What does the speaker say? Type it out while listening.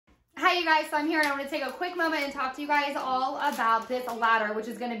Hi you guys, so I'm here and I want to take a quick moment and talk to you guys all about this ladder, which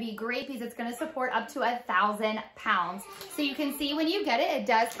is going to be great because it's going to support up to 1,000 pounds. So you can see when you get it, it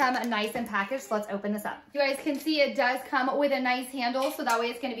does come nice and packaged. So let's open this up. You guys can see it does come with a nice handle, so that way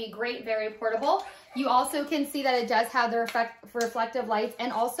it's going to be great, very portable. You also can see that it does have the reflective lights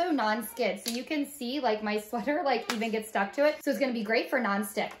and also non-skid. So you can see like my sweater like even gets stuck to it. So it's gonna be great for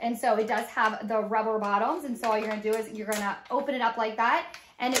non-stick. And so it does have the rubber bottoms. And so all you're gonna do is you're gonna open it up like that.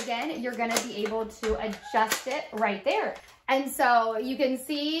 And again, you're gonna be able to adjust it right there. And so you can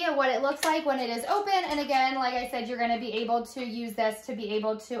see what it looks like when it is open. And again, like I said, you're gonna be able to use this to be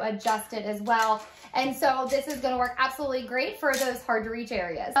able to adjust it as well. And so this is gonna work absolutely great for those hard to reach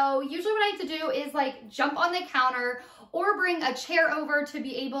areas. So usually what I like to do is like jump on the counter or bring a chair over to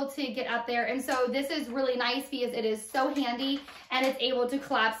be able to get up there. And so this is really nice because it is so handy and it's able to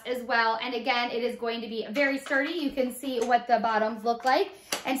collapse as well. And again, it is going to be very sturdy. You can see what the bottoms look like.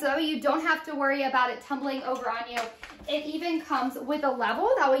 And so that way you don't have to worry about it tumbling over on you. It even comes with a level.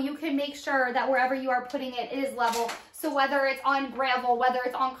 That way you can make sure that wherever you are putting it, it is level. So whether it's on gravel, whether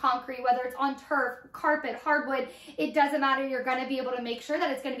it's on concrete, whether it's on turf, carpet, hardwood, it doesn't matter. You're gonna be able to make sure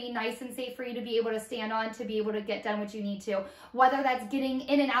that it's gonna be nice and safe for you to be able to stand on, to be able to get done what you need to. Whether that's getting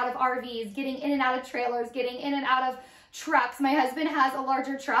in and out of RVs, getting in and out of trailers, getting in and out of trucks. My husband has a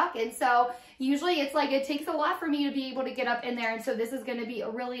larger truck, and so usually it's like it takes a lot for me to be able to get up in there, and so this is gonna be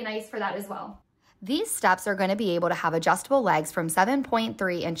really nice for that as well. These steps are going to be able to have adjustable legs from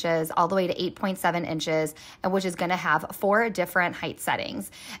 7.3 inches all the way to 8.7 inches, which is going to have 4 different height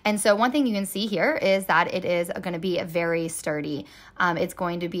settings. And so one thing you can see here is that it is going to be very sturdy. It's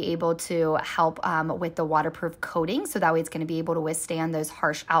going to be able to help with the waterproof coating, so that way it's going to be able to withstand those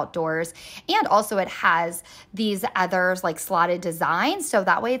harsh outdoors. And also it has these others like slotted designs, so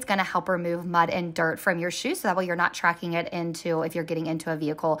that way it's going to help remove mud and dirt from your shoes, so that way you're not tracking it into if you're getting into a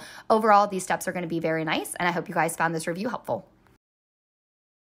vehicle. Overall, these steps are going to be very nice, and I hope you guys found this review helpful.